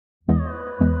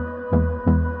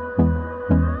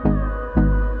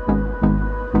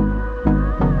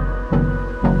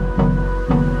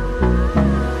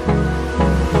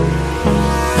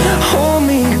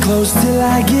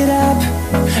I get up.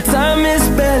 Time is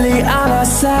barely on our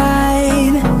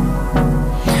side.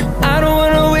 I don't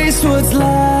wanna waste what's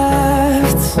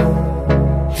left.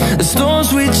 The storms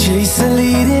we chase are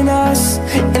leading us,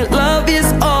 and love is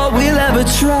all we'll ever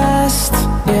trust.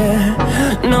 Yeah,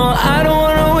 no, I don't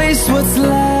wanna waste what's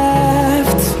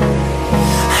left.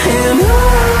 And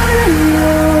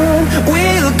on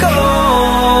we'll go,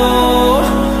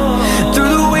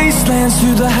 through the wastelands,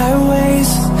 through the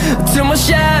highways, till my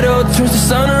shadow turns to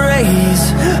sun rays.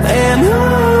 And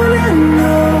on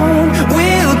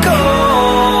we'll go,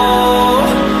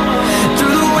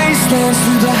 through the wastelands,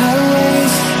 through the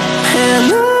highways,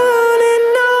 and on.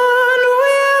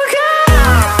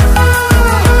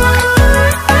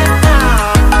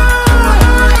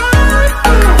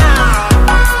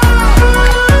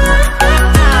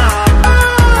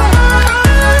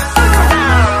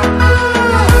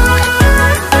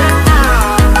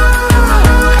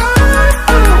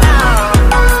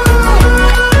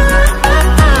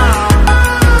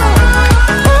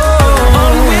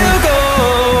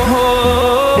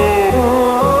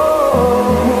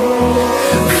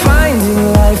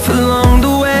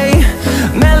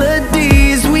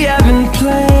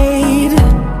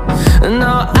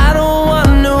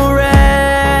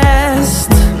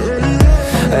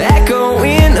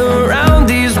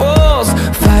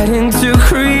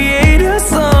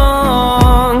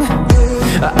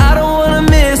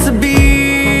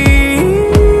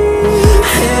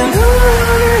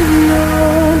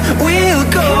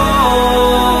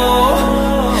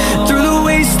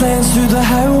 Through the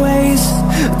highways,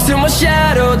 till my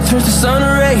shadow turns to sun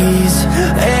rays.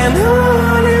 And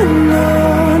on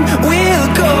we'll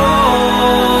go,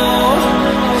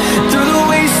 through the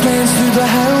wastelands, through the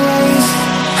highways,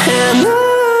 and on.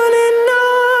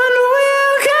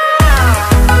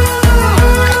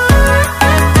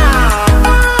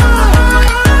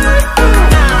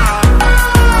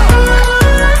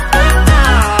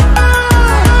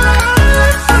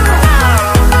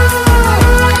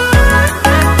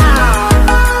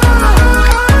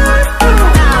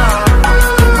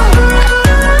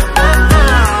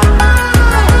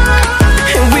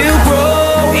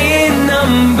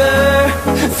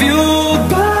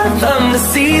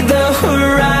 See the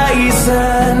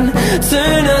horizon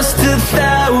turn us to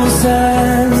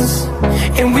thousands,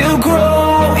 and we'll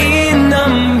grow in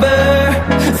number,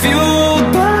 fueled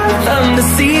by them. To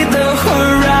see the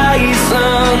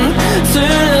horizon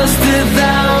turn us to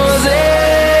thousands,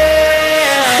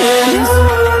 and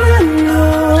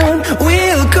on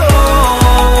we'll go,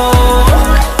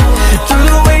 through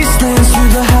the wastelands,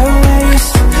 through the highways,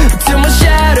 till my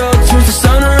shadow turns to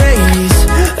sun rays.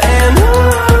 And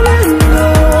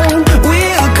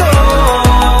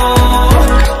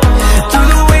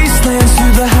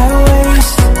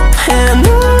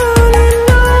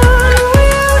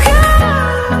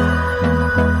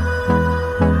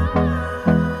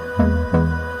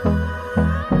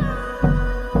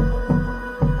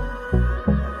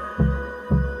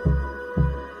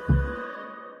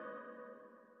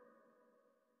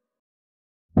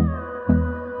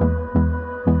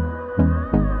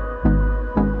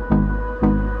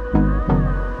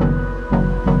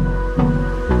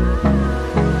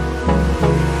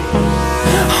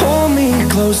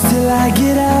close till I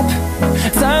get up.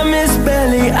 Time is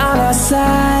barely on our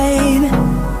side.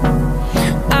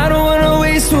 I don't wanna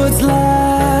waste what's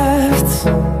left.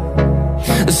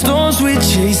 The storms we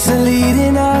chase are leading